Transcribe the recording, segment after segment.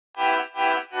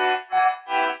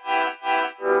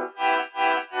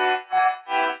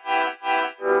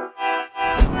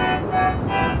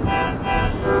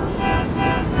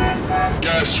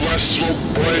East, West,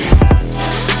 smoke, boy.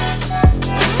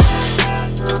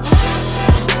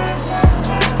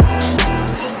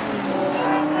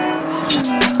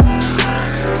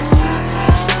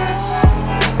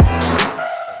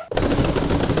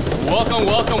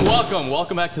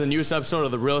 Welcome back to the newest episode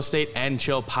of the Real Estate and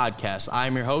Chill podcast.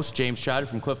 I'm your host, James Trotter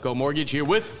from Cliffco Mortgage, here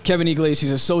with Kevin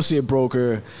Iglesias, associate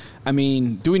broker. I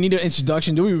mean, do we need an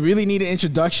introduction? Do we really need an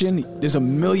introduction? There's $1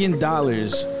 million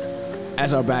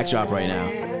as our backdrop right now.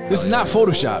 This is not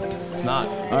photoshopped. It's not.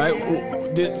 All right,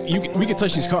 we could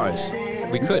touch these cars.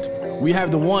 We could. We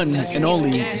have the one and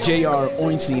only J.R.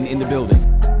 Ornstein in the building.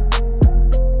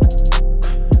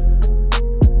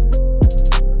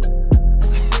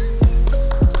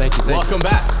 Welcome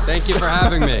back. Thank you for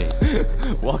having me.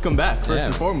 Welcome back, first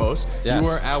and foremost. Yes. You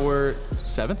were our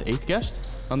 7th, 8th guest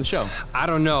on the show. I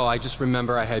don't know. I just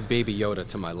remember I had Baby Yoda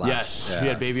to my left. Yes, we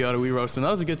had Baby Yoda. We roasted him.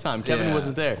 That was a good time. Kevin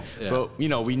wasn't there. Yeah. But, you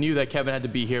know, we knew that Kevin had to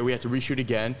be here. We had to reshoot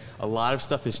again. A lot of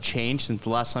stuff has changed since the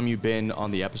last time you've been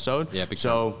on the episode. Yeah,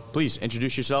 so please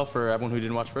introduce yourself for everyone who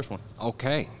didn't watch the first one.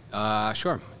 Okay.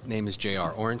 Sure. Name is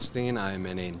J.R. Ornstein. I'm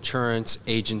an insurance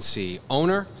agency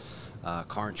owner.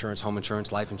 Car insurance, home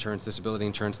insurance, life insurance, disability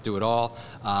insurance, do it all.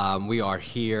 We are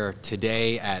here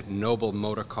today at Noble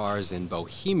Motor Cars in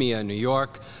Bohemia, New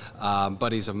York.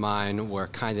 Buddies of mine were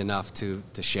kind enough to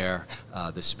share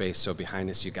the space. So behind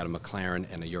us, you got a McLaren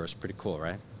and a Urus. Pretty cool,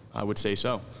 right? I would say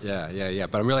so. Yeah.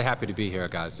 But I'm really happy to be here,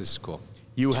 guys. This is cool.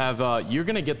 You have, you're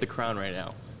going to get the crown right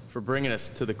now for bringing us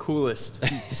to the coolest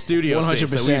studio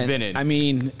space that we've been in. I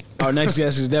mean, our next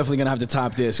guest is definitely going to have to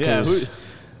top this. Yeah,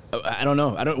 I don't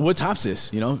know. What tops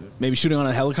this? You know, maybe shooting on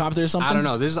a helicopter or something? I don't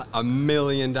know. This is $1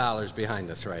 million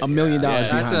behind us, right? $1 million behind us.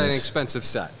 That's an expensive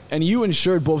set. And you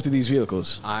insured both of these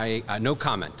vehicles. I no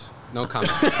comment. No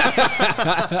comment.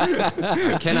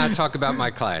 I cannot talk about my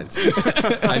clients.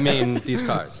 I mean, these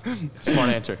cars. Smart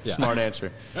answer. Yeah. Smart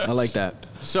answer. I like that.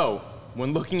 So,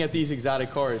 when looking at these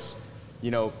exotic cars,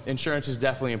 you know, insurance is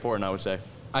definitely important, I would say.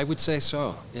 I would say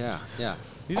so. Yeah.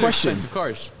 These Question. are expensive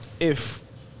cars. If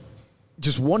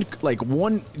just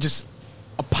just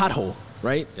a pothole,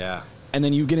 right? Yeah. And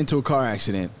then you get into a car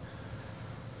accident,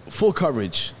 full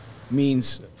coverage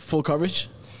means full coverage?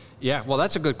 Yeah, well,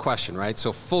 that's a good question, right?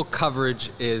 So full coverage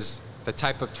is the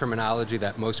type of terminology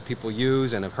that most people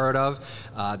use and have heard of.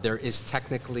 There is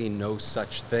technically no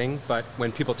such thing, but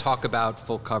when people talk about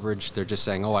full coverage, they're just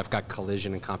saying, oh, I've got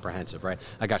collision and comprehensive, right?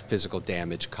 I got physical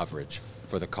damage coverage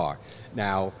for the car.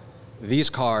 Now,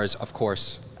 these cars, of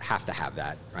course, have to have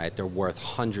that, right? They're worth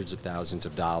hundreds of thousands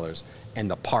of dollars, and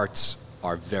the parts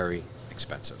are very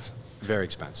expensive, very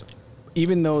expensive.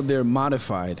 Even though they're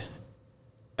modified,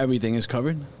 everything is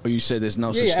covered? Or you said there's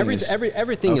no such thing as...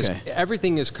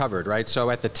 everything is covered, right?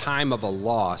 So at the time of a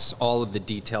loss, all of the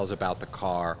details about the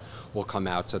car will come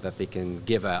out so that they can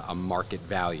give a market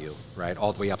value, right?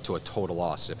 All the way up to a total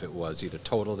loss if it was either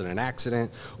totaled in an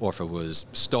accident or if it was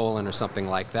stolen or something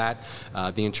like that.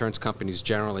 The insurance companies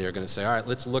generally are going to say, all right,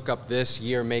 let's look up this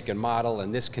year, make, and model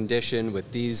and this condition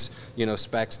with these,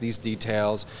 specs, these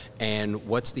details, and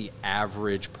what's the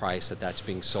average price that's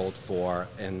being sold for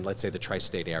in, let's say, the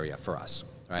tri-state area for us.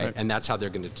 Right? And that's how they're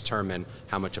going to determine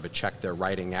how much of a check they're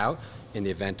writing out in the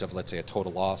event of, let's say, a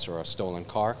total loss or a stolen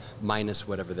car, minus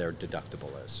whatever their deductible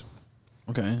is.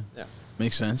 Okay. Yeah.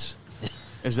 Makes sense.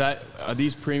 Are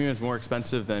these premiums more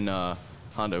expensive than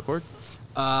Honda Accord?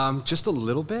 Just a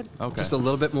little bit. Okay. Just a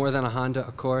little bit more than a Honda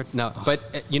Accord. No, but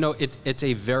it's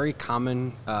a very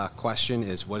common question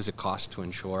is what does it cost to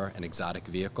insure an exotic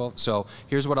vehicle? So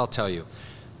here's what I'll tell you.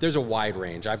 There's a wide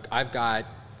range. I've got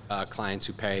clients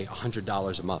who pay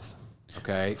 $100 a month.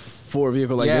 Okay. For a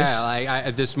vehicle like this?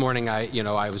 Yeah, this morning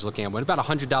I was looking at one about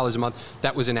 $100 a month.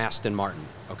 That was an Aston Martin.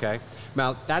 Okay.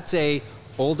 Now that's a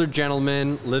older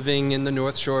gentleman living in the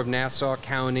North Shore of Nassau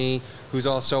County who's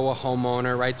also a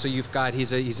homeowner, right? So you've got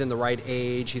he's in the right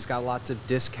age. He's got lots of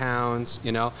discounts,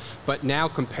 But now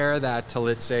compare that to,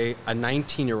 let's say, a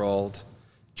 19-year-old.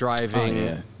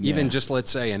 Driving, just let's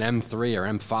say an M3 or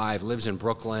M5, lives in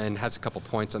Brooklyn, has a couple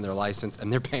points on their license,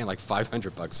 and they're paying like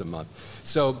 $500 a month.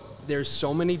 So there's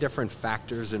so many different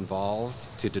factors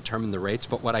involved to determine the rates.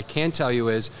 But what I can tell you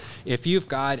is, if you've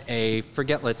got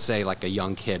forget let's say like a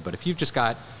young kid, but if you've just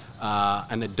got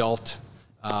an adult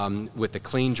with a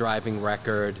clean driving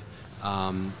record,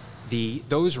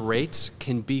 those rates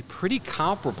can be pretty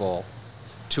comparable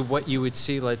to what you would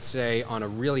see, let's say, on a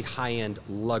really high-end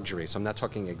luxury. So I'm not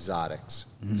talking exotics.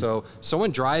 Mm-hmm. So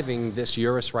someone driving this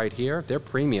Urus right here, their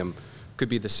premium could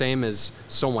be the same as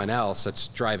someone else that's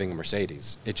driving a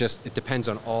Mercedes. It depends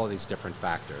on all these different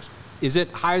factors. Is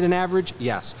it higher than average?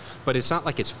 Yes, but it's not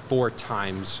like it's 4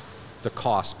 times the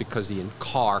cost because the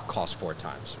car costs 4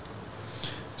 times.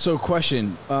 So,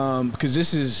 question, because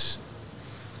this is,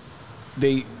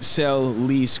 they sell,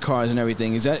 lease cars and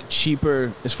everything. Is that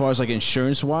cheaper as far as like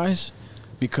insurance wise,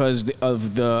 because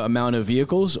of the amount of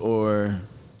vehicles, or?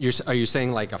 Are you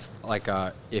saying like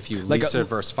if you lease it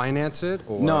versus finance it?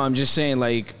 Or? No, I'm just saying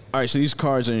like, all right, so these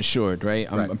cars are insured,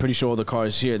 right? Right. I'm pretty sure all the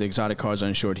cars here, the exotic cars, are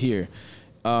insured here.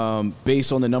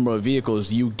 Based on the number of vehicles,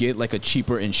 do you get like a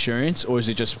cheaper insurance, or is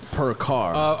it just per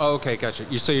car? Oh, okay, gotcha.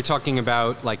 So you're talking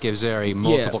about like, is there a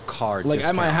multiple car like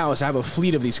discount? at my house, I have a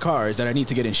fleet of these cars that I need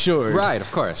to get insured. Right,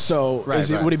 of course. So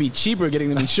would it be cheaper getting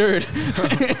them insured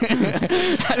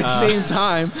at the same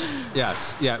time?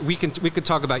 Yes, yeah. We could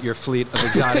talk about your fleet of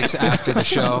exotics after the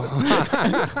show.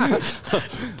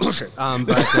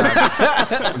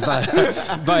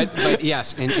 But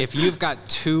yes, and if you've got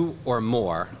 2 or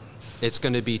more, it's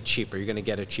going to be cheaper. You're going to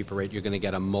get a cheaper rate. You're going to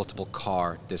get a multiple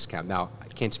car discount. Now, I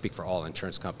can't speak for all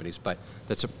insurance companies, but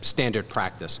that's a standard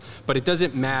practice. But it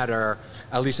doesn't matter,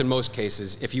 at least in most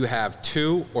cases, if you have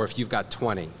 2 or if you've got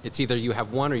 20. It's either you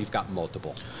have 1 or you've got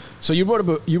multiple. So you brought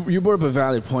up a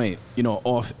valid point,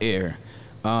 off air.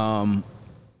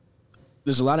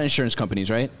 There's a lot of insurance companies,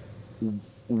 right?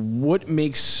 What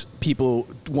makes people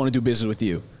want to do business with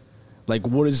you? Like,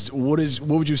 what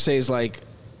would you say is like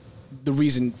the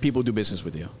reason people do business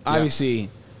with you? Yeah. Obviously,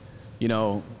 you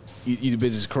do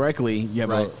business correctly. You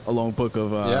have a long book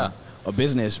of a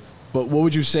business. But what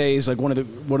would you say is like one of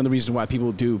the reasons why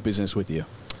people do business with you,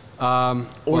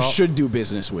 or should do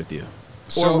business with you,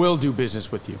 or will do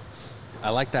business with you? I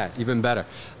like that even better.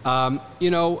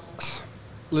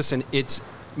 Listen, it's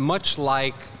much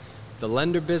like the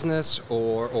lender business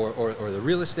or the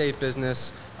real estate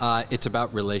business. It's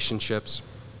about relationships.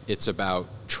 It's about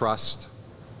trust.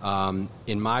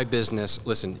 In my business,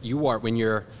 listen,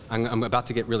 I'm about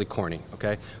to get really corny,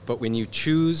 okay? But when you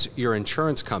choose your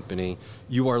insurance company,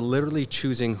 you are literally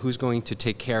choosing who's going to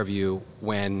take care of you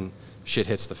when shit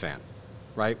hits the fan,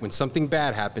 right? When something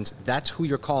bad happens, that's who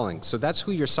you're calling. So that's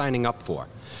who you're signing up for.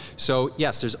 So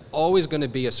yes, there's always going to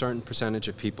be a certain percentage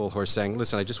of people who are saying,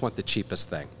 listen, I just want the cheapest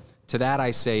thing. To that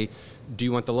I say, do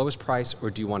you want the lowest price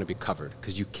or do you want to be covered?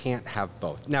 Because you can't have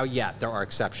both. Now, yeah, there are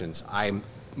exceptions.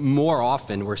 More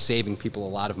often, we're saving people a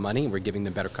lot of money and we're giving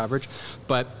them better coverage,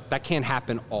 but that can't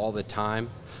happen all the time.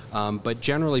 But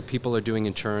generally, people are doing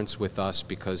insurance with us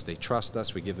because they trust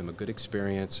us. We give them a good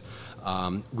experience.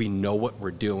 We know what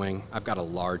we're doing. I've got a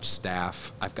large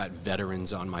staff. I've got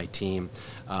veterans on my team.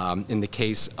 In the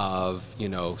case of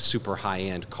super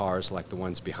high-end cars like the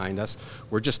ones behind us,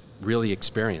 we're just really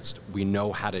experienced. We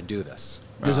know how to do this.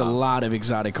 There's a lot of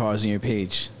exotic cars on your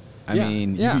page. I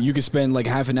mean, you could spend like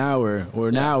half an hour or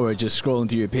an hour just scrolling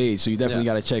through your page, so you definitely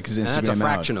got to check his Instagram out. And that's a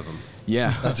fraction of them.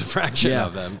 Yeah. That's a fraction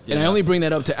of them. And I only bring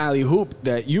that up to Alley Hoop,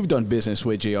 that you've done business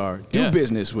with JR. Do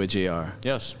business with JR.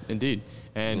 Yes, indeed.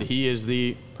 And he is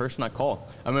the person I call.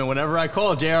 I mean, whenever I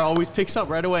call, JR always picks up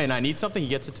right away, and I need something, he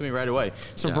gets it to me right away.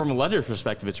 So from a lender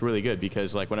perspective, it's really good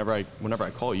because like whenever I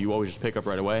call, you always just pick up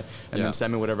right away and then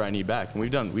send me whatever I need back. And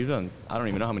we've done I don't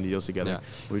even know how many deals together. Yeah.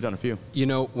 We've done a few.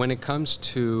 When it comes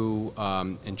to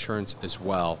insurance as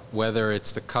well, whether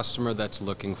it's the customer that's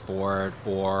looking for it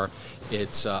or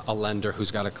it's a lender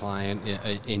who's got a client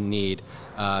in need,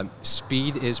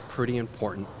 speed is pretty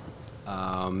important.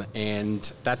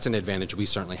 And that's an advantage we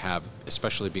certainly have,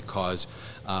 especially because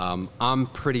I'm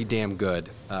pretty damn good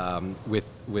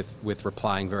with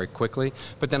replying very quickly,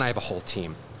 but then I have a whole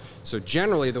team. So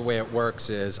generally the way it works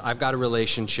is I've got a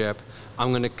relationship,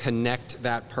 I'm going to connect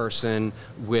that person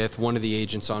with one of the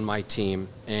agents on my team,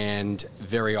 and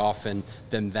very often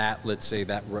then let's say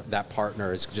that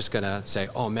partner is just going to say,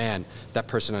 oh man, that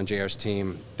person on JR's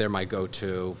team, they're my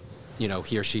go-to.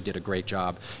 He or she did a great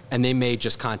job, and they may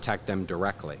just contact them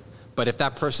directly. But if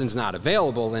that person's not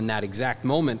available in that exact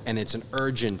moment and it's an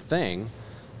urgent thing,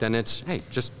 then it's, hey,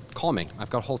 just call me.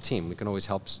 I've got a whole team. We can always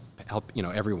help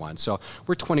everyone. So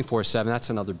we're 24/7.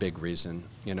 That's another big reason.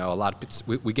 A lot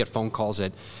of we get phone calls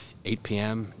at 8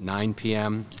 p.m., 9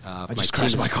 p.m. I just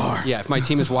crashed my car. Yeah, if my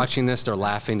team is watching this, they're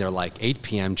laughing. They're like, 8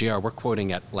 p.m., JR, we're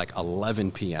quoting at like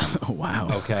 11 p.m. Oh, wow.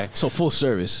 Okay. So full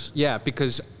service. Yeah,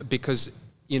 because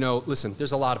listen,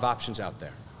 there's a lot of options out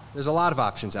there. There's a lot of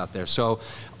options out there. So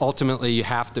ultimately, you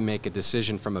have to make a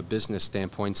decision from a business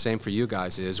standpoint. Same for you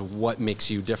guys is what makes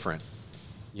you different.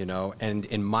 And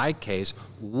in my case,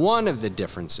 one of the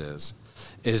differences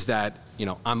is that,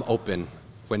 I'm open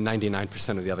when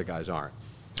 99% of the other guys aren't.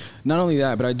 Not only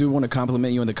that, but I do want to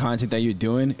compliment you on the content that you're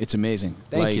doing. It's amazing.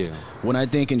 Thank you. When I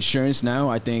think insurance now,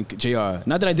 I think JR.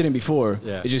 Not that I didn't before.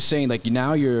 Yeah. It's just saying like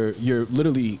now you're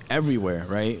literally everywhere,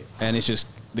 right? And it's just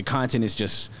the content is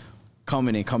just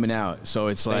coming in, coming out. So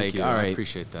it's Thank like, you. all I right,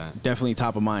 appreciate that. definitely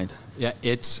top of mind. Yeah,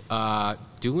 it's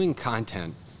doing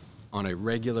content on a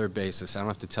regular basis. I don't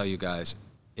have to tell you guys,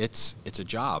 it's a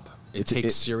job. It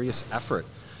takes serious effort.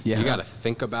 Yeah. You got to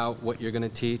think about what you're going to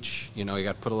teach. You know, you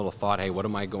got to put a little thought. Hey, what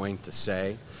am I going to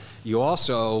say? You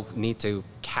also need to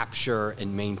capture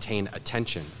and maintain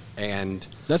attention, and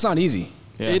That's not easy.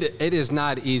 Yeah. it is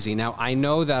not easy. Now, I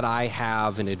know that I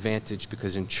have an advantage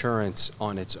because insurance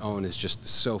on its own is just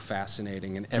so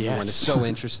fascinating, and everyone is Yes. so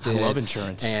interested. I love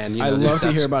insurance. And you I know, love to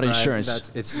that's- hear about right, insurance.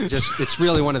 it's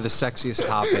really one of the sexiest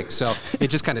topics. So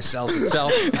it just kind of sells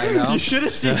itself. I know. You should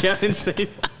have seen Kevin's face.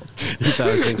 He thought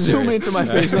I was being Zoom serious. into my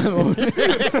face at the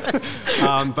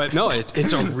moment. But no,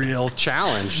 it's a real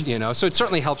challenge, you know. So it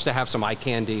certainly helps to have some eye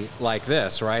candy like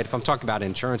this, right? If I'm talking about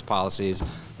insurance policies,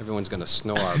 everyone's going to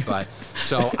snore. But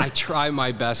so I try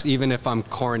my best, even if I'm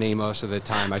corny most of the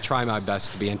time. I try my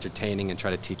best to be entertaining and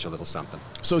try to teach a little something.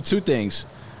 So 2 things.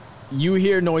 You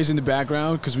hear noise in the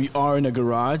background because we are in a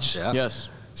garage. Yeah. Yes.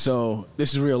 So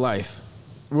this is real life.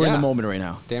 We're in Yeah. the moment right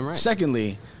now. Damn right.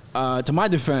 Secondly, to my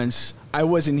defense, I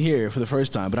wasn't here for the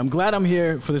first time, but I'm glad I'm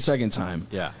here for the second time.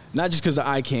 Yeah. Not just because of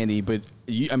eye candy, but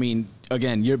I mean,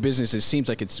 again, your business, it seems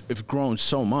like it's grown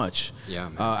so much. Yeah,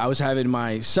 man. I was having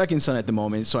my second son at the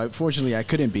moment, so fortunately I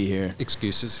couldn't be here.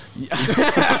 Excuses.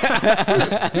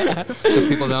 So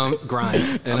people don't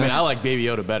grind. I mean, I like Baby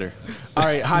Yoda better. All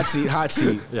right, hot seat, hot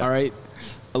seat. Yeah. All right,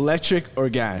 electric or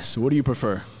gas? What do you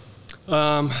prefer?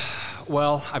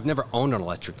 Well, I've never owned an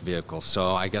electric vehicle,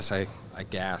 so I guess I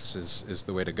gas is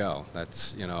the way to go.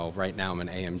 That's, you know, right now I'm an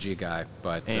AMG guy,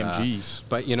 but AMGs.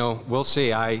 But you know, we'll see.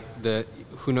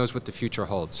 Who knows what the future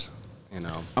holds, you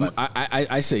know. But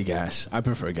I say gas. I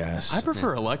prefer gas. I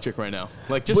prefer electric right now.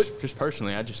 Like just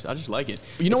personally, I just like it.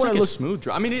 You know It's what like I a look- smooth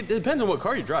drive. I mean, it depends on what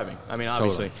car you're driving. I mean,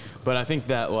 obviously, but I think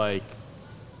that like,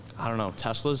 I don't know,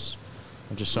 Teslas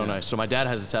are just so nice. So my dad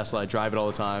has a Tesla. I drive it all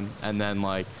the time, and then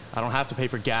like I don't have to pay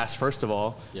for gas. First of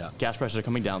all, Yeah. gas prices are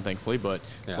coming down, thankfully. But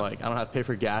Yeah. like I don't have to pay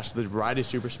for gas. The ride is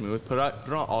super smooth. Put it on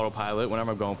autopilot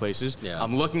whenever I'm going places. Yeah.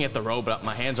 I'm looking at the road, but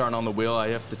my hands aren't on the wheel. I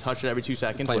have to touch it every 2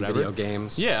 seconds. Playing whatever. video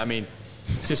games. Yeah, I mean,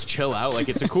 just chill out. Like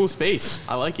it's a cool space.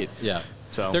 I like it. yeah,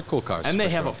 So they're cool cars. and they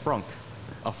for have sure.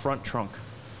 a front trunk.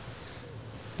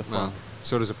 The Well, front.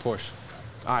 so does a Porsche.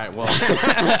 All right, well,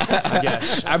 I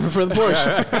guess. I prefer the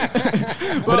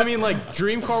Porsche. But I mean, like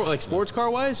dream car, like sports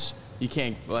car wise, you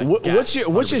can't. Like, What's gas, your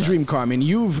 100%. dream car? I mean,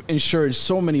 you've insured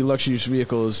so many luxurious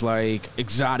vehicles, like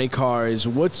exotic cars.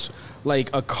 What's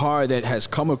like a car that has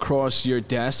come across your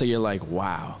desk that you're like,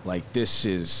 wow, like this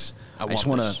is. I just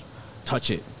want want this. to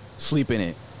touch it, sleep in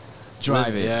it,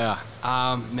 drive it. Yeah.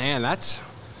 Man,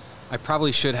 I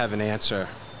probably should have an answer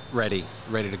ready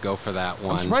to go for that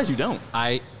one. I'm surprised you don't.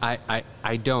 I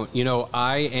don't. You know,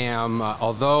 I am,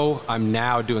 although I'm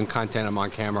now doing content, I'm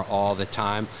on camera all the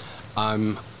time,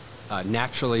 I'm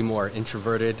naturally more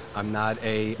introverted. I'm not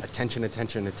a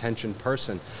attention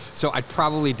person. So I'd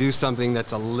probably do something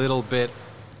that's a little bit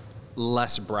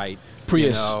less bright.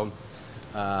 Prius. You know?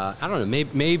 I don't know,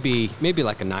 maybe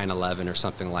like a 911 or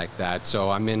something like that. So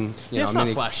I'm in, Yeah, it's I'm not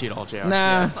in flashy at all, JR. Nah.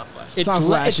 Yeah, it's not flashy. It's not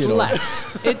flashy it's at all.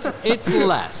 less. It's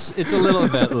less. It's a little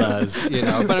bit less, you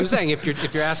know. But I'm saying if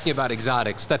you're asking about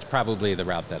exotics, that's probably the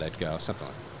route that I'd go. Something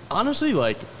like that. Honestly,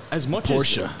 like as much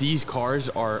Porsche. as these cars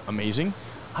are amazing,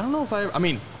 I don't know if I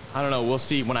mean, I don't know. We'll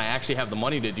see when I actually have the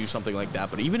money to do something like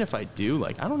that. But even if I do,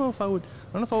 like, I don't know if I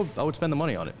would spend the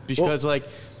money on it because, like,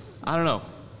 I don't know.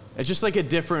 It's just like a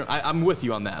different. I'm with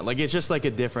you on that. Like, it's just like a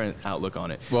different outlook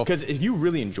on it. Well- Because if you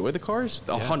really enjoy the cars,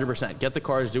 100%, get the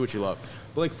cars, do what you love.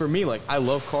 But like for me, like I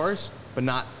love cars, but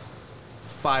not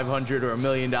 $500 or $1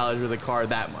 million worth of car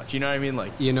that much. You know what I mean?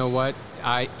 Like, You know what?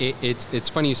 It's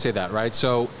funny you say that, right?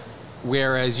 So,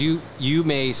 whereas you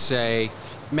may say,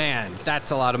 man,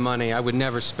 that's a lot of money. I would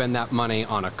never spend that money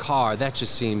on a car. That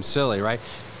just seems silly, right?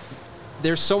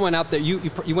 There's someone out there. You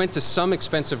went to some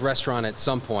expensive restaurant at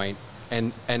some point,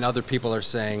 and other people are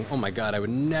saying, oh my God, I would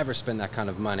never spend that kind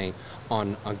of money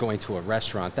on going to a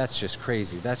restaurant. That's just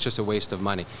crazy. That's just a waste of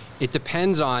money. It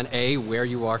depends on where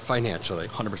you are financially.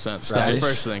 100%. That's Status. the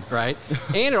first thing. Right?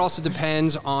 And it also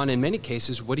depends on, in many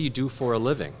cases, what do you do for a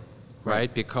living?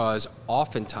 Right? Because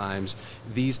oftentimes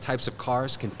these types of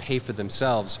cars can pay for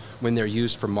themselves when they're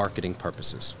used for marketing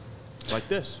purposes. Like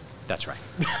this. That's right.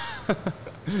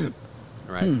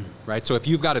 Right? Right? So if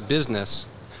you've got a business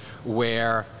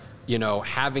where, you know,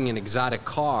 having an exotic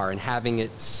car and having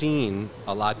it seen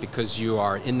a lot because you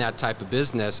are in that type of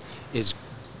business is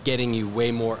getting you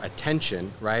way more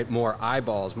attention, right? More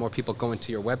eyeballs, more people going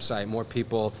to your website, more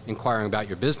people inquiring about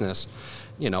your business.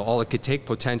 You know, all it could take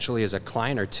potentially is a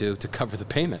client or two to cover the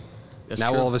payment.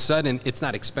 now true. all of a sudden, it's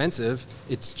not expensive.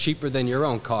 It's cheaper than your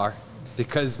own car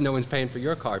because no one's paying for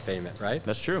your car payment, right?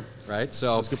 That's true. Right.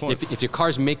 So That's a good point. if your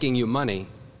car's making you money,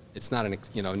 it's not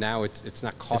now it's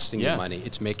not costing you yeah. money.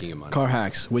 It's making you money. Car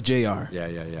hacks with JR.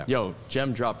 Yeah. Yo,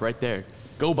 gem drop right there.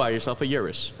 Go buy yourself a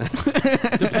Urus,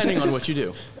 depending on what you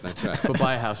do. That's right. But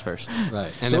buy a house first.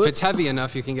 Right. And So if it's heavy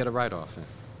enough, you can get a write-off.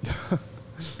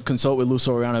 Consult with Lou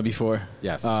Soriano before.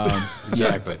 Yes.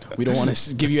 Exactly. We don't want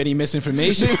to give you any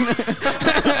misinformation.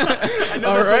 I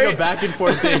know that's like a back and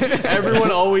forth thing. Everyone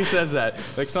always says that.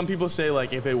 Like some people say,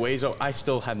 like if it weighs, I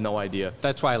still have no idea.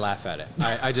 That's why I laugh at it.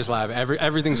 I just laugh.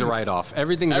 Everything's a write-off.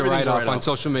 Everything's a Everything's a write-off on write-off.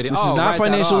 social media. This Oh, is not write that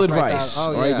financial off, write that- advice. Oh,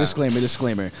 All right, yeah.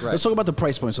 disclaimer. Right. Let's talk about the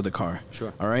price points of the car.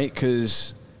 Sure. All right,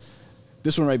 because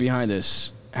this one right behind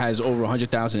us has over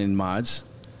 100,000 in mods.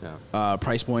 Yeah.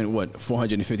 Price point, what,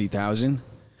 450,000?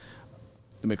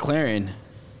 The McLaren,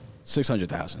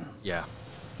 600,000. Yeah.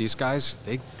 These guys,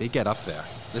 they get up there.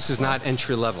 This is not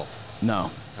entry level. No.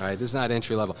 All right, this is not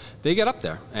entry level. They get up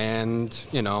there, and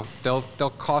they'll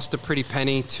cost a pretty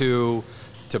penny to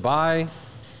buy,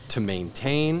 to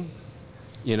maintain.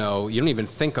 You don't even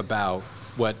think about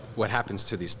what happens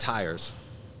to these tires.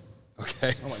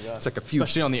 Okay. Oh my God. It's like a few.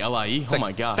 Especially on the LIE. It's Oh like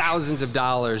my gosh. thousands of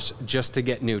dollars just to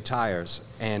get new tires,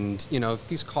 and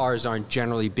these cars aren't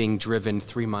generally being driven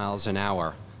 3 miles an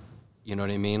hour. You know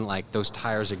what I mean? Like those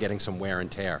tires are getting some wear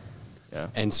and tear. Yeah.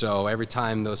 And so every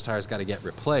time those tires got to get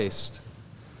replaced,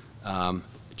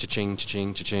 cha-ching,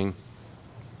 cha-ching, cha-ching.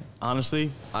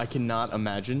 Honestly, I cannot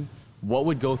imagine what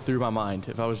would go through my mind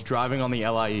if I was driving on the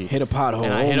LIE. Hit a pothole.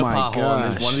 And I Oh hit a my pothole and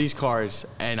there's gosh. one of these cars,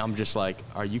 and I'm just like,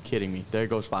 are you kidding me? There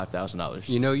goes $5,000.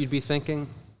 You know, you'd be thinking,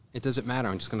 it doesn't matter.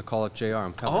 I'm just going to call up JR.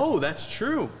 I'm covered. Oh, that's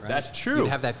true. Right? That's true. You'd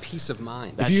have that peace of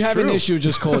mind. If you That's have an true. issue,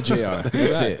 just call JR.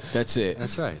 That's right. it. That's it.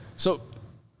 That's right. So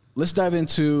let's dive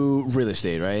into real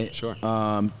estate, right? Sure.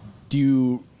 Do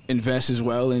you invest as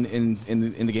well in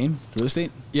the game, real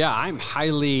estate? Yeah, I'm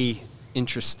highly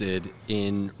interested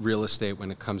in real estate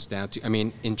when it comes down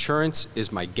to, insurance is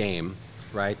my game,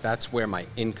 right? That's where my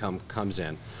income comes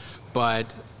in.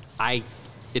 But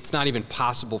it's not even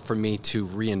possible for me to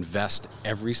reinvest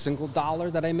every single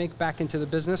dollar that I make back into the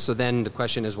business. So then the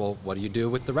question is, well, what do you do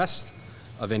with the rest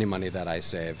of any money that I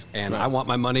save? And I want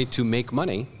my money to make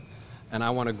money, and I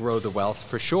want to grow the wealth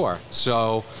for sure.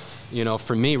 So,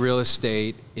 for me, real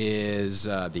estate is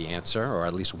the answer, or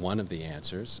at least one of the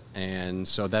answers. And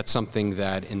so that's something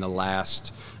that in the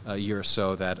last year or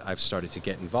so that I've started to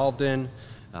get involved in,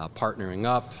 partnering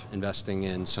up, investing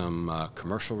in some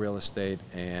commercial real estate,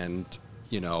 and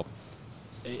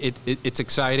it's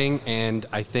exciting. And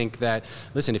I think that,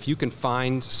 listen, if you can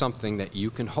find something that you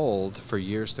can hold for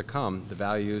years to come, the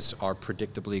values are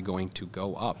predictably going to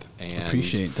go up. And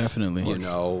Appreciate, definitely.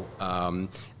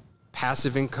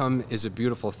 passive income is a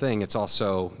beautiful thing. It's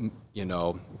also,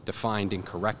 defined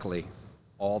incorrectly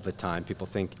all the time. People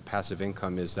think passive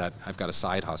income is that I've got a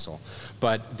side hustle.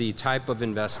 But the type of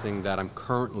investing that I'm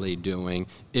currently doing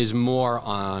is more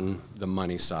on the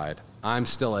money side. I'm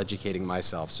still educating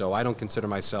myself, so I don't consider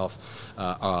myself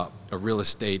a real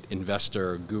estate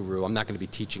investor guru. I'm not going to be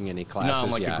teaching any classes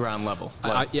No, like yet. the ground level.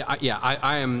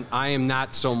 I am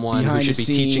not someone Behind who the should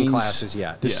be teaching scenes, classes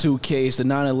yet. The suitcase, the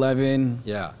 911.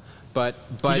 Yeah, but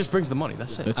He just brings the money.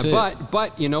 That's it. That's it.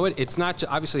 but you know what? It's not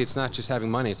obviously it's not just having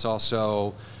money. It's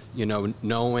also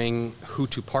knowing who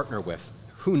to partner with,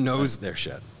 who knows their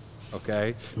shit.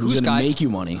 Okay, Who's gonna make you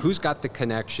money? Who's got the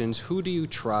connections? Who do you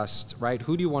trust? Right?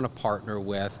 Who do you want to partner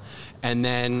with? And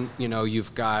then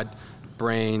you've got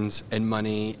brains and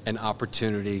money and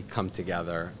opportunity come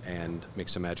together and make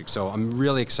some magic. So I'm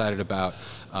really excited about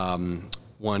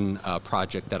one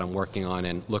project that I'm working on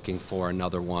and looking for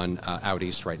another one out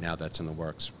east right now that's in the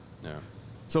works. Yeah.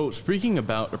 So speaking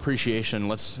about appreciation,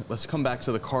 let's come back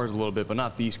to the cars a little bit, but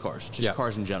not these cars, just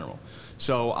cars in general.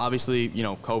 So obviously,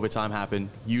 COVID time happened,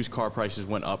 used car prices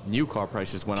went up, new car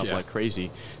prices went up like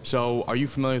crazy. So are you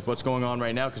familiar with what's going on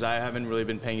right now? Because I haven't really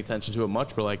been paying attention to it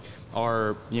much, but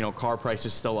are car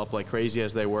prices still up like crazy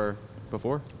as they were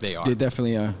before? They are. They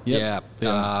definitely are. Yep.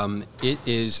 Yeah. It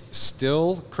is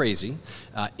still crazy.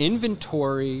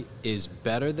 Inventory is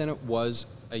better than it was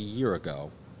a year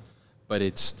ago, but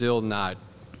it's still not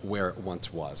where it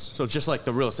once was. So just like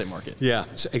the real estate market. Yeah,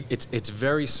 so it's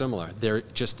very similar. There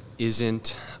just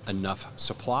isn't enough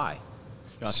supply.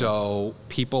 Gotcha. So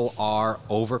people are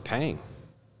overpaying,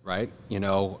 right?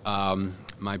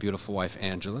 My beautiful wife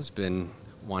Angela's been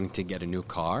wanting to get a new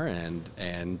car, and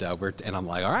I'm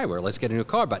like, all right, well, let's get a new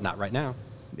car, but not right now.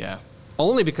 Yeah.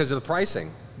 Only because of the pricing.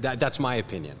 That's my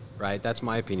opinion, right? That's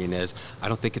my opinion is I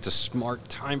don't think it's a smart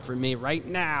time for me right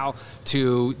now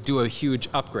to do a huge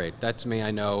upgrade. That's me.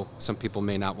 I know some people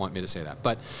may not want me to say that,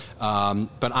 but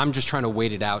I'm just trying to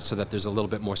wait it out so that there's a little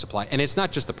bit more supply. And it's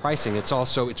not just the pricing, it's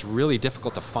also, it's really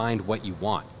difficult to find what you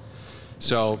want.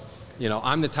 So, you know,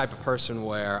 I'm the type of person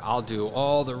where I'll do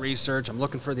all the research, I'm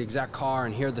looking for the exact car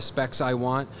and here are the specs I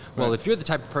want. Well, if you're the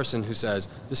type of person who says,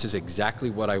 this is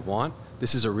exactly what I want,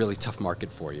 this is a really tough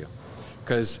market for you.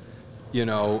 Because, you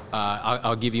know,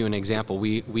 I'll give you an example.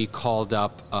 We called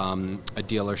up a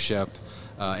dealership.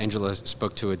 Angela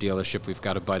spoke to a dealership. We've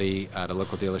got a buddy at a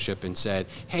local dealership and said,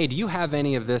 hey, do you have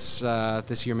any of this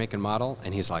year, make, and model?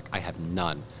 And he's like, I have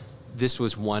none. This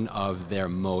was one of their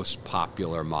most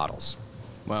popular models.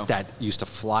 Wow. That used to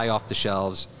fly off the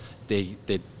shelves. They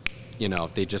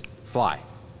just fly,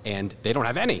 and they don't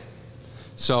have any.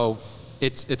 So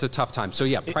it's a tough time. So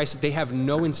yeah, price. They have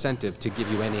no incentive to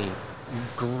give you any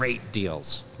great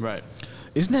deals. Right.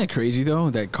 Isn't that crazy though?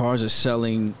 That cars are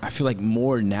selling, I feel like,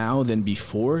 more now than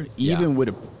before, even with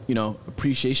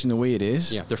appreciation the way it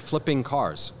is. Yeah, they're flipping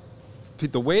cars.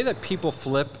 The way that people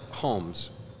flip homes,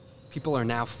 people are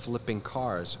now flipping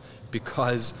cars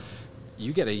because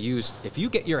you get if you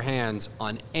get your hands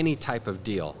on any type of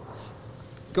deal,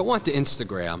 go onto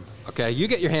Instagram, okay? You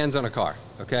get your hands on a car,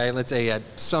 okay? Let's say at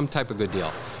some type of good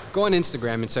deal. Go on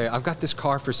Instagram and say, I've got this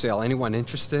car for sale. Anyone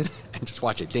interested? And just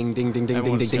watch it. Ding, ding, ding, ding, ding,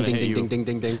 Everyone's ding, ding, gonna ding, hate ding, you. ding,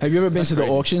 ding, ding. Have you ever been That's to the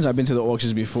crazy. auctions? I've been to the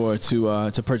auctions before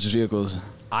to purchase vehicles.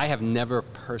 I have never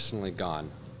personally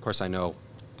gone. Of course, I know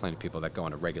plenty of people that go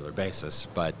on a regular basis,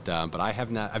 but I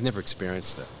have not. I've never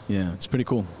experienced it. Yeah, it's pretty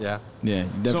cool. Yeah. Yeah, you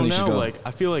definitely so should now, go. like,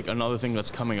 I feel like another thing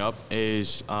that's coming up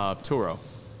is Turo.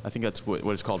 I think that's what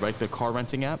it's called, right? The car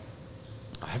renting app.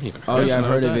 I haven't even heard. Oh of yeah, you I've know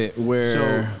heard of that? it. Where?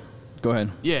 So- Go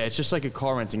ahead. Yeah, it's just like a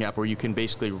car renting app where you can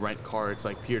basically rent car. It's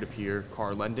like peer-to-peer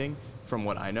car lending, from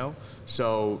what I know.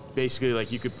 So basically,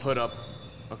 like, you could put up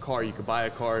a car, you could buy a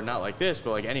car, not like this,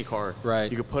 but like any car. Right.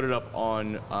 You could put it up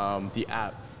on the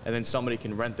app, and then somebody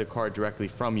can rent the car directly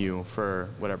from you for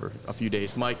whatever, a few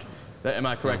days. Mike, am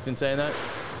I correct in saying that?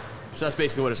 So that's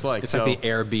basically what it's like. It's so like the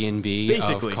Airbnb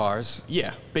basically of cars.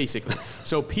 Yeah, basically.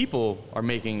 So people are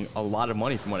making a lot of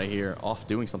money, from what I hear, off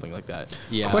doing something like that.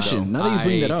 Yeah. Question, now that you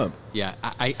bring that up. Yeah,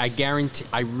 I guarantee.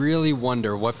 I really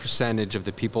wonder what percentage of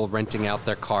the people renting out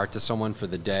their car to someone for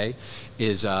the day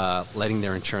is letting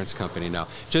their insurance company know.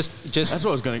 Just. That's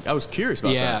what I was curious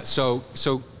about. Yeah. That.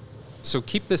 So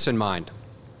keep this in mind.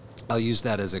 I'll use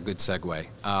that as a good segue.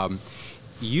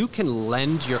 You can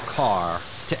lend your car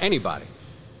to anybody.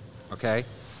 Okay,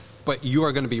 but you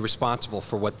are going to be responsible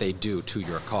for what they do to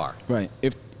your car. Right.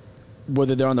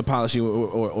 Whether they're on the policy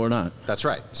or not. That's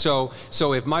right. So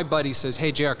if my buddy says,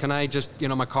 hey, JR, can I just,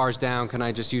 my car's down, can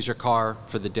I just use your car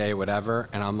for the day, whatever?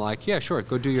 And I'm like, yeah, sure,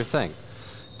 go do your thing.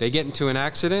 They get into an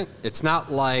accident. It's not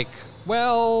like,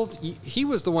 well, he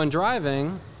was the one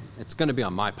driving. It's going to be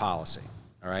on my policy.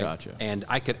 All right. Gotcha. And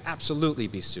I could absolutely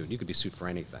be sued. You could be sued for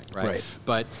anything, right? Right.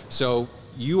 But so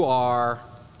you are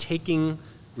taking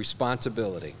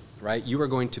responsibility, right? You are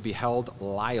going to be held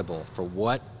liable for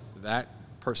what that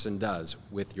person does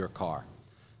with your car.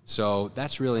 So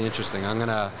that's really interesting. I'm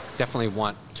gonna definitely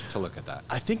want to look at that.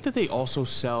 I think that they also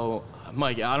sell,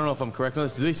 Mike, I don't know if I'm correct on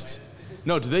this.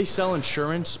 Do they sell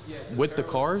insurance with the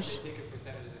cars? They take a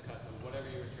percentage of the cut, so whatever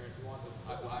your insurance you want. So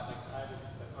I have the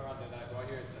car out there that I brought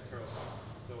here is a Turo car.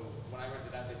 So when I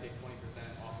rented that, they take 20%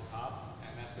 off the top,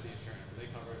 and that's for the insurance. So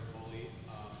they cover it fully. It's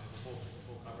a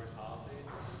full coverage policy.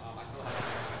 I still have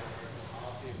my own personal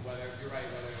policy. Whether you're right,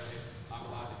 whether I'm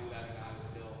allowed to do that or not, it's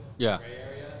still Yeah. gray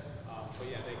area. But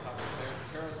yeah, they cover it. Their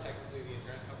Turo is technically the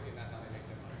insurance company, and that's how they make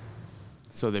their money.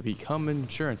 So they become an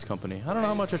insurance company. I don't know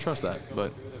how much I trust that,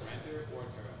 but Through the renter or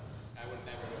Turo. I would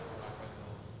never go for my personal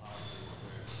policy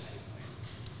for any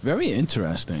claims. Very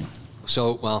interesting.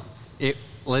 So, well,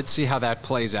 let's see how that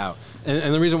plays out.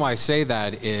 And the reason why I say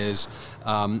that is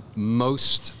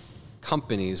most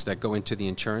companies that go into the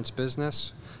insurance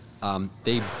business,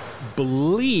 they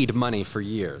bleed money for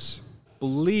years.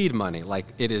 Bleed money, like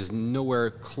it is nowhere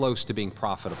close to being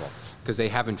profitable because they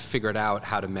haven't figured out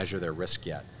how to measure their risk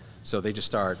yet. So they just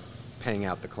start paying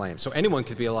out the claims. So anyone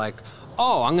could be like,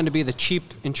 oh, I'm going to be the cheap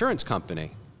insurance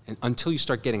company. And until you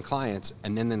start getting clients,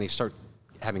 and then they start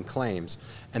having claims,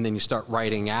 and then you start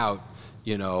writing out,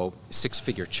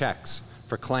 six-figure checks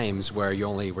for claims where you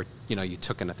only were, you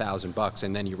took in $1,000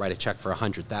 and then you write a check for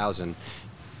 100,000.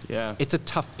 yeah. It's a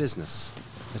tough business.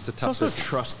 It's a It's tough also a business.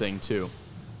 trust thing, too.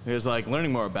 Because, like,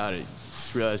 learning more about it,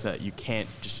 just realize that you can't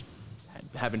just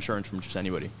have insurance from just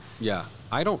anybody. Yeah,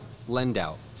 I don't lend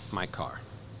out my car.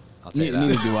 I'll tell you that.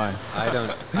 Neither do I.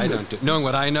 I don't do. Knowing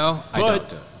what I know, I But- don't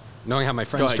do it. Knowing how my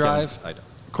friends ahead, Kevin. drive, I don't.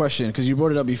 question because you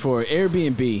brought it up before.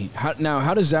 Airbnb.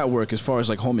 How does that work as far as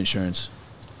like home insurance?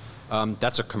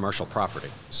 That's a commercial property.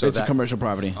 So It's a commercial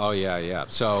property. Oh, yeah, yeah.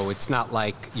 So it's not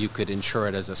like you could insure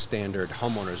it as a standard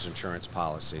homeowner's insurance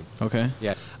policy. Okay.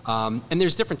 Yeah. And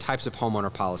there's different types of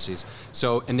homeowner policies.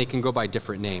 So, and they can go by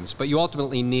different names. But you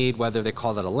ultimately need, whether they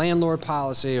call it a landlord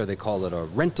policy or they call it a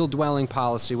rental dwelling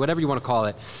policy, whatever you want to call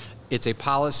it, it's a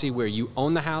policy where you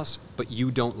own the house, but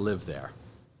you don't live there.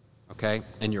 Okay?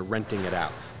 And you're renting it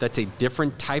out. That's a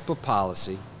different type of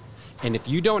policy. And if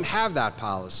you don't have that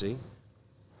policy,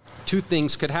 two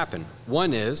things could happen.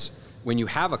 One is when you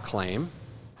have a claim,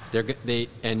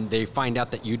 they find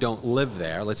out that you don't live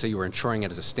there. Let's say you were insuring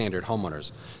it as a standard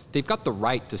homeowners. They've got the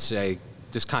right to say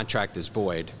this contract is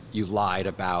void. You lied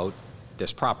about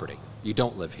this property. You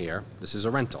don't live here. This is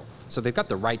a rental. So they've got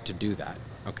the right to do that,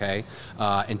 okay,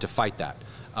 and to fight that.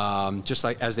 Just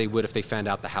like as they would if they found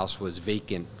out the house was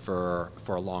vacant for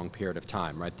a long period of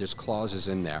time, right? There's clauses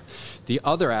in there. The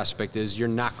other aspect is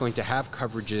you're not going to have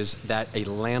coverages that a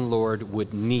landlord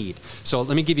would need. So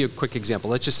let me give you a quick example.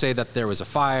 Let's just say that there was a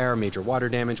fire, major water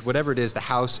damage, whatever it is, the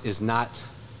house is not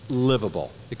livable.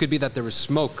 It could be that there was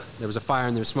smoke, there was a fire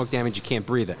and there was smoke damage, you can't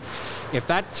breathe it. If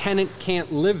that tenant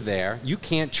can't live there, you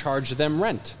can't charge them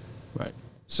rent. Right.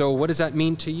 So what does that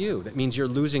mean to you? That means you're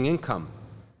losing income.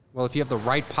 Well, if you have the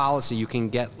right policy, you can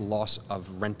get loss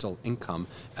of rental income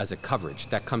as a coverage.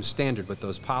 That comes standard with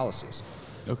those policies.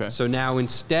 Okay. So now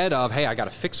instead of, hey, I got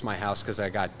to fix my house because I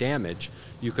got damage,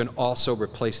 you can also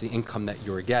replace the income that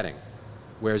you were getting.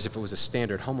 Whereas if it was a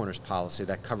standard homeowner's policy,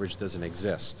 that coverage doesn't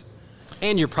exist.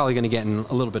 And you're probably going to get in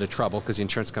a little bit of trouble because the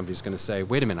insurance company is going to say,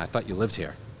 wait a minute, I thought you lived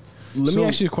here. Let me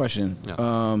ask you a question.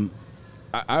 Yeah.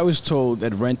 I was told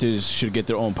that renters should get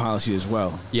their own policy as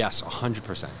well. Yes,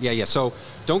 100%. Yeah. So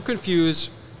don't confuse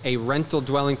a rental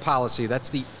dwelling policy, that's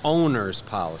the owner's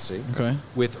policy, Okay.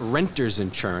 with renter's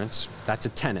insurance, that's a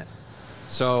tenant.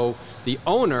 So the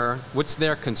owner, what's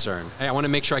their concern? Hey, I want to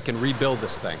make sure I can rebuild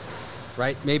this thing,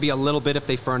 right? Maybe a little bit if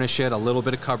they furnish it, a little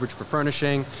bit of coverage for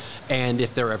furnishing, and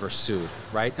if they're ever sued,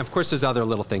 right? Of course, there's other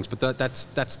little things, but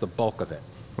that's the bulk of it,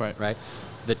 right?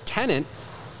 The tenant,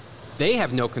 they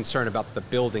have no concern about the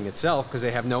building itself because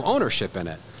they have no ownership in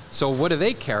it. So what do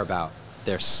they care about?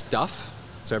 Their stuff,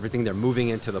 so everything they're moving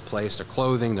into the place, their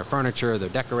clothing, their furniture, their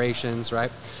decorations,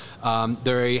 right?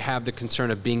 They have the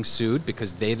concern of being sued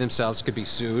because they themselves could be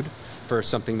sued for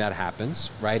something that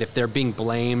happens, right? If they're being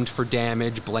blamed for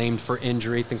damage, blamed for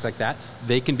injury, things like that,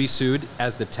 they can be sued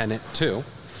as the tenant too.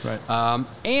 Right.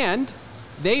 And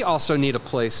they also need a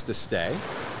place to stay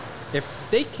if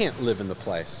they can't live in the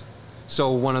place.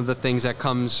 So one of the things that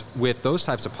comes with those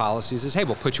types of policies is, hey,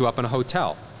 we'll put you up in a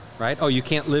hotel, right? Oh, you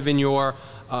can't live in your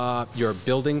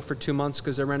building for 2 months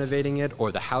because they're renovating it,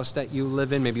 or the house that you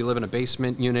live in, maybe you live in a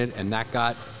basement unit and that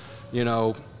got,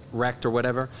 wrecked or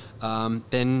whatever.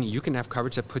 Then you can have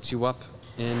coverage that puts you up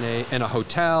in a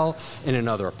hotel, in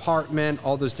another apartment,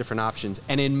 all those different options.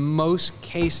 And in most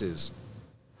cases,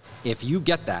 if you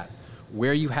get that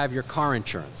where you have your car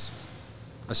insurance,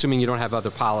 assuming you don't have other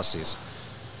policies,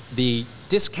 the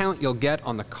discount you'll get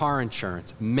on the car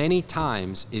insurance many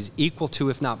times is equal to,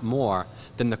 if not more,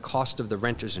 than the cost of the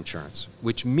renter's insurance,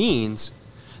 which means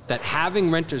that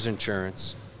having renter's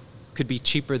insurance could be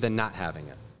cheaper than not having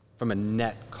it from a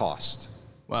net cost.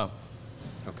 Wow.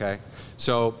 Okay?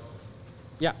 So,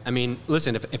 yeah, I mean,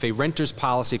 listen, if a renter's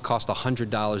policy cost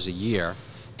 $100 a year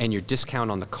and your discount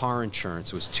on the car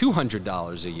insurance was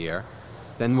 $200 a year,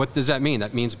 then what does that mean?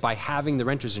 That means by having the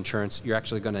renter's insurance, you're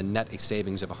actually going to net a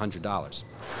savings of $100.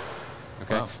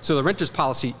 Okay? Wow. So the renter's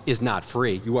policy is not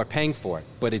free. You are paying for it,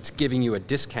 but it's giving you a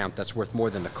discount that's worth more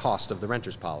than the cost of the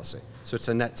renter's policy. So it's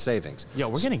a net savings. Yo,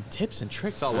 we're getting tips and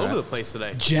tricks all over the place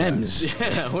today. Gems.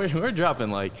 Yeah, we're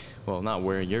dropping not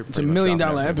where you're. It's $1 million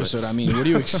episode. I mean, what do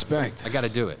you expect? I got to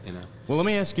do it, Well, let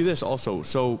me ask you this also.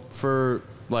 So for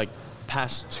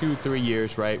past 2-3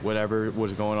 years, right? Whatever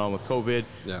was going on with COVID.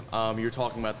 Yeah. You're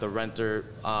talking about the rental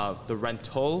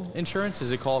insurance.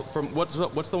 Is it called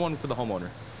what's the one for the homeowner?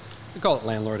 We call it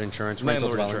landlord insurance.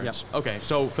 Landlord rental dwelling, insurance. Okay,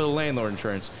 so for the landlord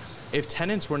insurance, if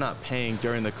tenants were not paying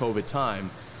during the COVID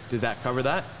time, did that cover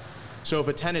that? So if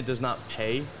a tenant does not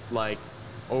pay,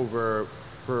 over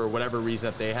for whatever reason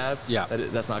that they have, yeah,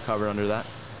 that's not covered under that.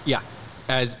 Yeah,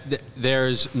 as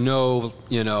there's no,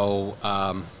 It's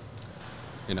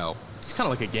kind of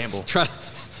like a gamble.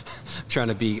 Trying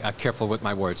to be careful with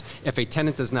my words. If a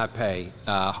tenant does not pay,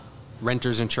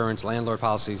 renter's insurance, landlord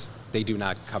policies, they do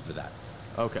not cover that.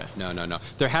 Okay. No.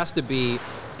 There has to be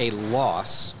a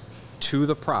loss to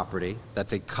the property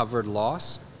that's a covered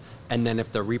loss, and then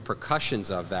if the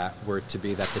repercussions of that were to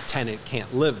be that the tenant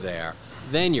can't live there,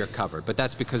 then you're covered. But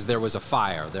that's because there was a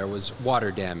fire, there was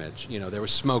water damage, there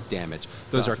was smoke damage.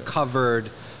 Those are covered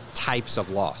types of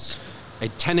loss. A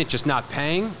tenant just not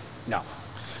paying, no.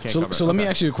 So let me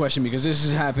ask you a question, because this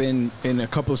has happened in a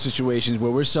couple of situations where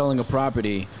we're selling a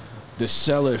property, the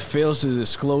seller fails to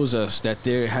disclose us that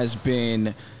there has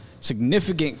been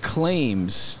significant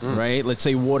claims, right? Let's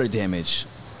say water damage,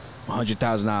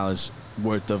 $100,000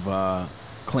 worth of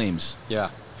claims.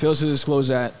 Yeah. Fails to disclose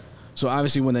that. So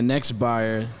obviously when the next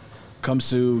buyer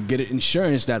comes to get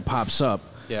insurance, that pops up.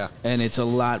 Yeah. And it's a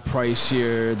lot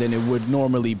pricier than it would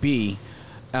normally be.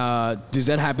 Does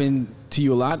that happen to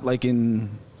you a lot, like in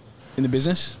the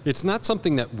business? It's not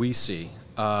something that we see.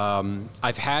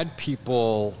 I've had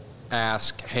people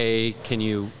ask, "Hey, can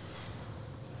you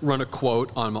run a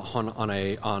quote on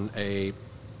a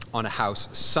house?"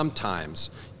 Sometimes,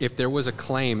 if there was a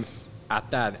claim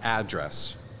at that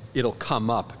address, it'll come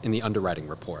up in the underwriting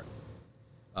report.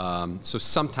 So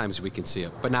sometimes we can see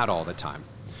it, but not all the time,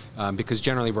 because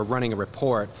generally we're running a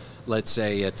report. Let's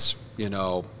say it's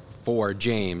for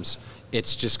James.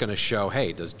 It's just going to show,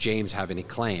 hey, does James have any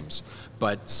claims?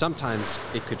 But sometimes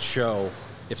it could show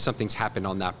if something's happened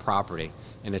on that property,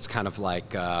 and it's kind of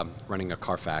like running a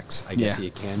Carfax. I guess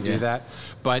you can do that.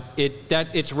 But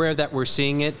it's rare that we're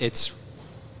seeing it.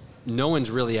 No one's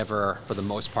really ever, for the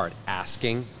most part,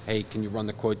 asking, hey, can you run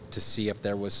the quote to see if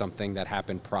there was something that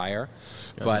happened prior?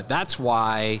 But that's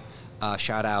why,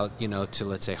 shout out, to,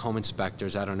 let's say, home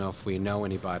inspectors. I don't know if we know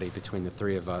anybody between the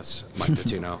three of us. Mike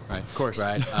Tatuno, right? Of course.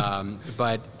 Right.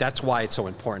 But that's why it's so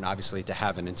important, obviously, to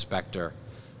have an inspector,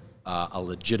 a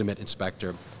legitimate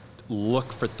inspector,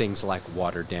 look for things like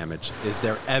water damage. Is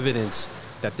there evidence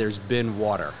that there's been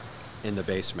water in the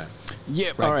basement? Yeah,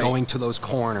 right. all right. Going to those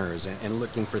corners and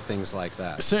looking for things like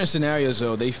that. Certain scenarios,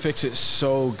 though, they fix it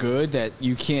so good that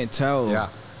you can't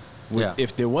tell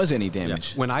if there was any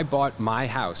damage. Yeah. When I bought my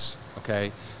house,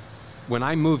 okay, when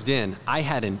I moved in, I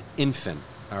had an infant,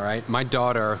 all right? My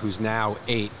daughter, who's now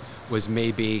 8, was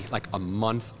maybe like a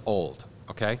month old,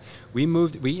 okay? We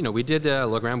did a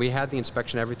look around, we had the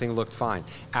inspection, everything looked fine.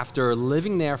 After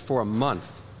living there for a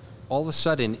month, all of a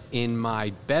sudden in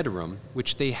my bedroom,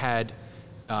 which they had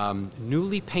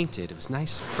newly painted, it was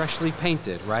nice, freshly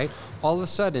painted, right? All of a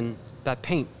sudden, that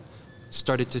paint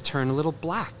started to turn a little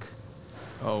black.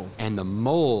 Oh. And the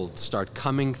mold started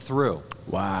coming through.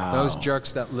 Wow. Those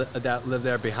jerks that live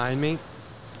there behind me,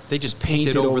 they just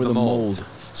painted over the mold.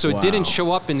 So Wow. it didn't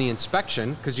show up in the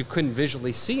inspection because you couldn't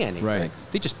visually see anything. Right.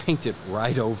 They just painted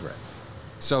right over it.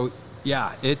 So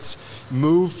yeah, it's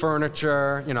move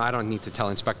furniture. I don't need to tell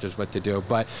inspectors what to do,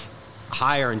 but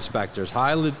hire inspectors,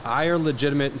 hire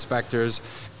legitimate inspectors,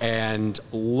 and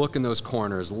look in those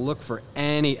corners. Look for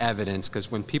any evidence,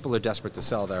 because when people are desperate to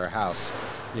sell their house,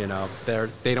 they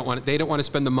don't want to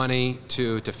spend the money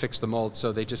to fix the mold,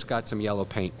 so they just got some yellow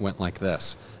paint, went like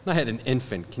this. And I had an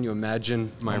infant. Can you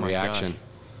imagine my reaction? Gosh.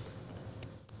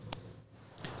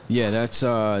 Yeah,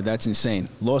 that's insane.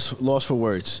 Lost for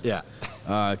words. Yeah.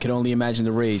 Can only imagine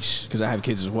the rage, because I have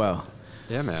kids as well.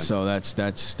 Yeah, man. So that's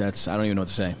I don't even know what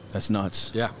to say. That's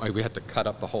nuts. Yeah, we had to cut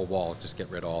up the whole wall, just get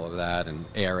rid of all of that and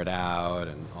air it out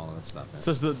and all of that stuff.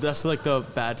 So that's like the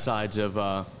bad sides of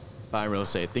buying real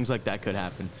estate. Things like that could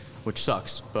happen, which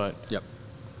sucks. But Yep.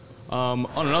 on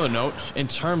another note, in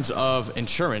terms of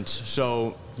insurance,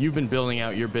 so you've been building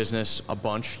out your business a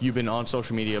bunch. You've been on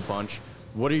social media a bunch.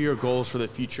 What are your goals for the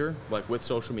future, like with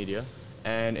social media?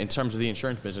 And in terms of the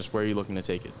insurance business, where are you looking to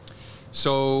take it?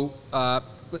 So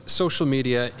social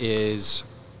media is,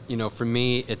 for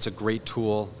me, it's a great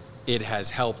tool. It has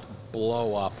helped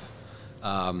blow up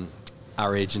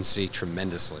our agency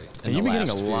tremendously. And you've been getting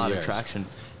a lot of traction.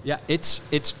 Yeah, it's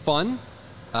fun.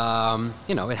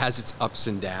 It has its ups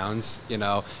and downs.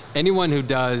 Anyone who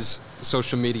does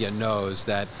social media knows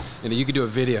that you could do a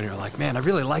video and you're like, man, I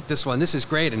really like this one. This is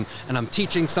great, and I'm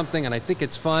teaching something and I think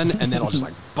it's fun, and then I'll just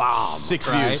like bomb. 6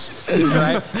 right? views.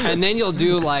 Right? And then you'll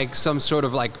do like some sort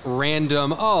of like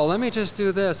random, let me just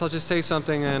do this. I'll just say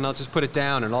something and I'll just put it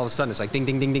down, and all of a sudden it's like ding,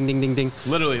 ding, ding, ding, ding, ding, ding.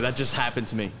 Literally, that just happened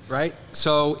to me. Right?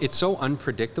 So it's so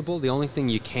unpredictable. The only thing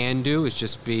you can do is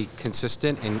just be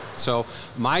consistent. And so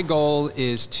my goal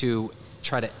is to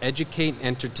try to educate and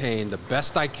entertain the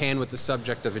best I can with the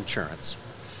subject of insurance.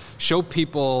 Show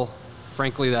people,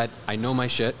 frankly, that I know my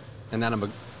shit, and that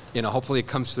I'm hopefully it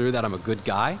comes through that I'm a good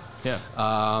guy. Yeah.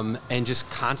 And just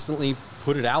constantly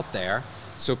put it out there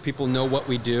so people know what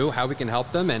we do, how we can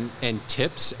help them, and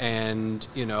tips, and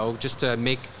just to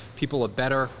make people a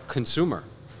better consumer,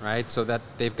 right? So that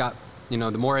they've got, the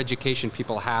more education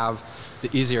people have,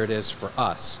 the easier it is for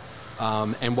us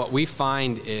And what we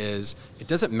find is it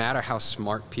doesn't matter how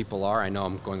smart people are. I know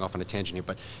I'm going off on a tangent here,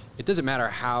 but it doesn't matter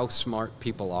how smart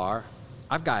people are.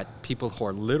 I've got people who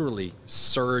are literally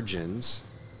surgeons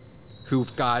who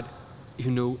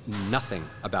know nothing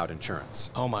about insurance.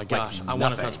 Oh my gosh, Like I want to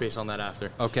nothing. touch base on that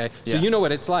after. Okay, so Yeah. you know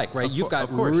what it's like, right? You've got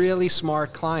of course. really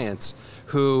smart clients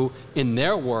who, in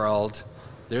their world,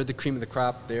 they're the cream of the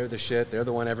crop, they're the shit, they're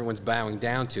the one everyone's bowing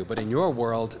down to. But in your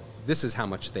world, this is how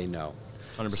much they know.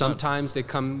 100%. Sometimes they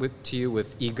come to you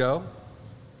with ego.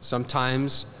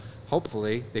 Sometimes,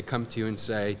 hopefully, they come to you and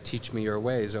say, teach me your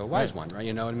ways, oh wise one, right?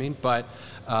 You know what I mean? But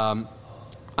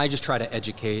I just try to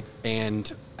educate, and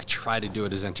I try to do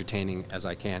it as entertaining as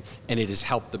I can, and it has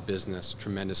helped the business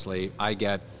tremendously. I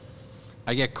get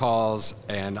calls,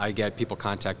 and I get people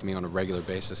contacting me on a regular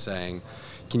basis saying,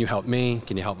 can you help me?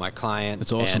 Can you help my client?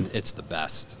 That's awesome. And it's the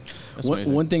best.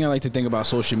 One thing I like to think about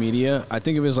social media, I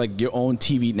think of it as like your own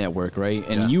TV network, right?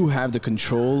 And Yeah. you have the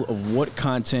control of what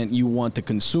content you want the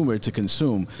consumer to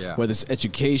consume. Yeah. Whether it's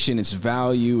education, it's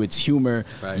value, it's humor.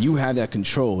 Right. You have that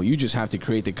control. You just have to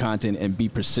create the content and be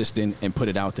persistent and put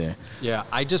it out there. Yeah,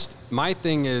 my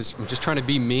thing is, I'm just trying to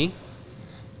be me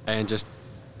and just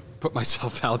put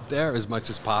myself out there as much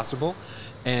as possible.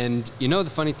 And you know, the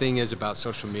funny thing is about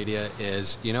social media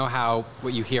is, you know how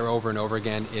what you hear over and over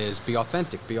again is be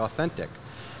authentic, be authentic.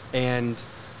 And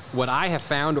what I have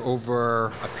found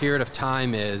over a period of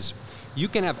time is you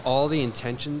can have all the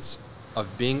intentions of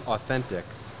being authentic,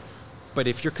 but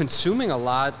if you're consuming a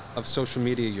lot of social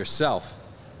media yourself,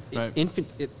 Right.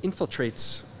 it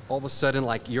infiltrates all of a sudden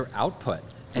like your output.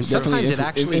 And Definitely sometimes it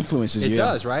actually influences you, It yeah.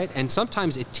 does, right? And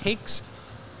sometimes it takes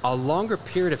a longer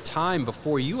period of time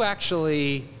before you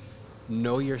actually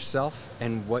know yourself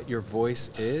and what your voice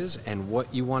is and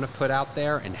what you want to put out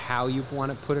there and how you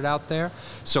want to put it out there.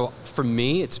 So for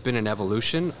me, it's been an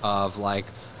evolution of like,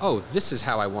 oh, this is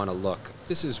how I want to look.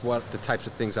 This is what the types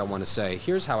of things I want to say.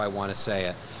 Here's how I want to say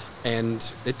it.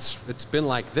 And it's been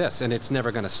like this, and it's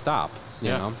never going to stop, you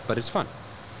Yeah. know, but it's fun.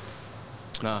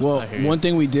 Nah, Well, I hear you. one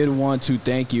thing we did want to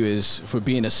thank you is for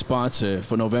being a sponsor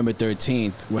for November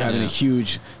 13th. We're having a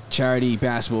huge charity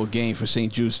basketball game for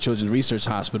St. Jude's Children's Research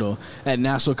Hospital at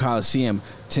Nassau Coliseum.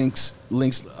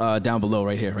 Links down below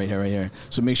right here.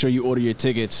 So make sure you order your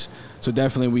tickets. So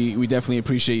definitely, we definitely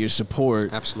appreciate your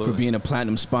support Absolutely. for being a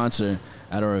platinum sponsor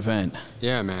at our event.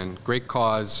 Yeah, man. Great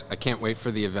cause. I can't wait for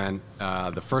the event.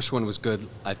 The first one was good.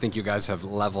 I think you guys have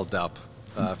leveled up.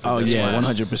 For Oh this yeah, one.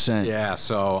 100%. Yeah,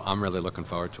 so I'm really looking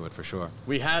forward to it for sure.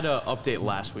 We had an update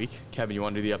last week. Kevin, you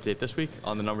want to do the update this week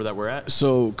on the number that we're at?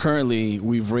 So currently,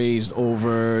 we've raised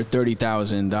over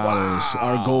 $30,000.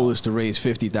 Our goal is to raise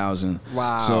 $50,000.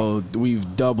 Wow. So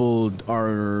we've doubled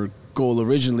our goal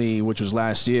originally, which was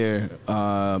last year.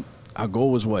 Our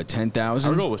goal was what, 10,000?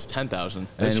 Our goal was 10,000.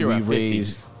 This and year we we're at 50.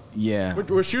 raised, yeah.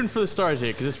 We're shooting for the stars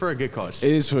here because it's for a good cause.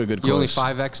 It is for a good cause. You only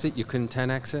 5x'd it? You couldn't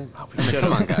 10x it?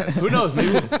 Come on, guys. Who knows?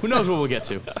 Who knows what we'll get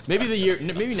to? Maybe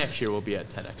next year we'll be at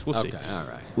 10x. We'll see. Okay, all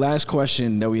right. Last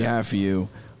question that we have for you.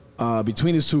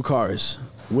 Between these two cars,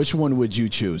 which one would you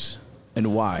choose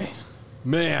and why?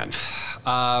 Man,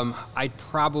 I'd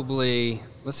probably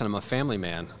listen. I'm a family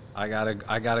man. I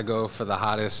gotta go for the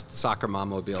hottest soccer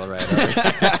mom-mobile right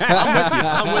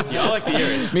I'm with you. I like the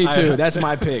Yaris. Me too. That's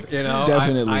my pick. You know,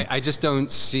 Definitely. I just don't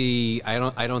see.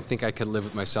 I don't think I could live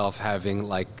with myself having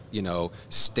like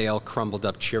stale, crumbled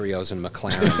up Cheerios and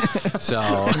McLaren. So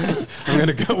I'm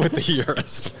gonna go with the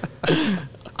Urus.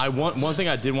 One thing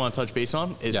I did want to touch base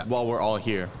on is Yeah. while we're all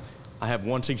here, I have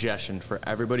one suggestion for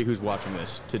everybody who's watching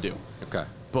this to do. Okay.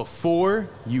 Before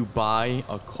you buy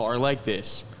a car like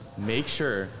this, make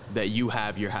sure that you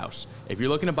have your house. If you're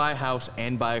looking to buy a house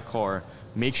and buy a car,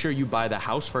 make sure you buy the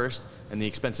house first and the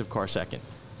expensive car second.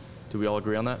 Do we all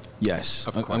agree on that? Yes.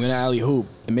 Of I'm course. going to alley hoop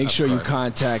and make sure you course.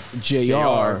 contact JR JR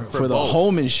for for the both.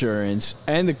 home insurance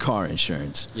and the car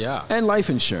insurance. Yeah. And life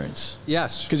insurance.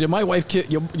 Yes. Because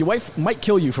your wife might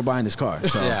kill you for buying this car.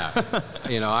 So. Yeah.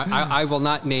 I will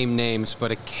not name names,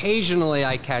 but occasionally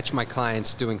I catch my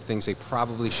clients doing things they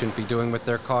probably shouldn't be doing with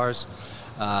their cars.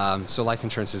 So life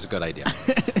insurance is a good idea.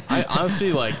 I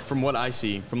honestly, like, from what I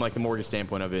see, from like the mortgage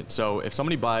standpoint of it, so if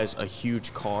somebody buys a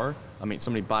huge car,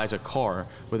 somebody buys a car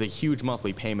with a huge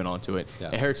monthly payment onto it, Yeah.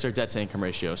 it hurts their debt to income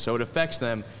ratio. So it affects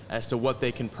them as to what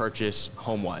they can purchase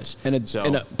home-wise. And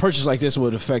a purchase like this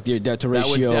would affect your debt to That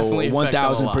would ratio definitely affect them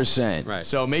a lot. 1,000%. Right.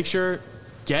 So make sure,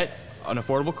 get an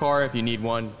affordable car if you need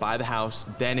one, buy the house.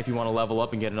 Then if you want to level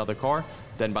up and get another car,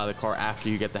 then buy the car after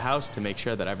you get the house to make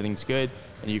sure that everything's good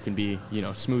and you can be,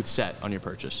 smooth set on your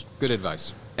purchase. Good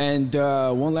advice. And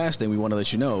one last thing we want to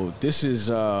let you know, this is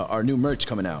our new merch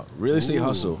coming out. Real Estate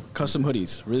Hustle, custom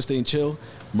hoodies, Real Estate and Chill,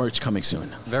 merch coming soon.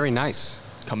 Very nice.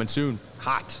 Coming soon.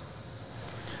 Hot.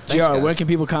 JR, Thanks, guys. where can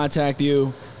people contact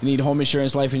you? You need home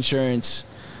insurance, life insurance,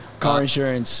 car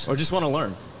insurance. Or just want to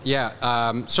learn.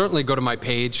 Yeah, certainly go to my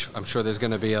page. I'm sure there's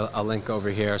going to be a link over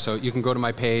here. So you can go to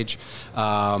my page.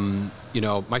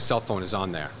 My cell phone is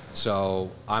on there. So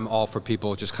I'm all for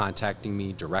people just contacting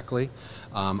me directly.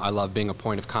 I love being a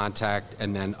point of contact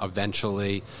and then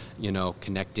eventually,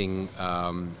 connecting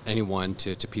anyone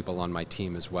to people on my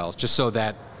team as well, just so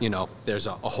that, there's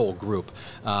a whole group.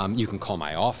 You can call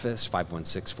my office,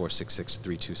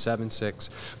 516-466-3276.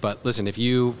 But listen,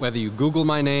 whether you Google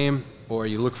my name or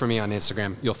you look for me on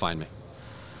Instagram, you'll find me.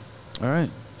 All right.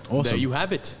 Awesome. There you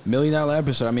have it. $1 million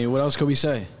episode. I mean, what else could we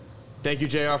say? Thank you,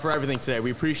 JR, for everything today.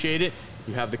 We appreciate it.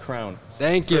 You have the crown.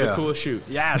 Thank For you. the coolest shoot.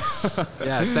 Yes.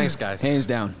 Yes. Thanks, guys. Hands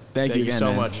down. Thank you again, so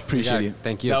man. much. Appreciate you.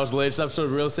 Thank you. That was the latest episode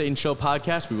of Real Estate and Chill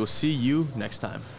podcast. We will see you next time.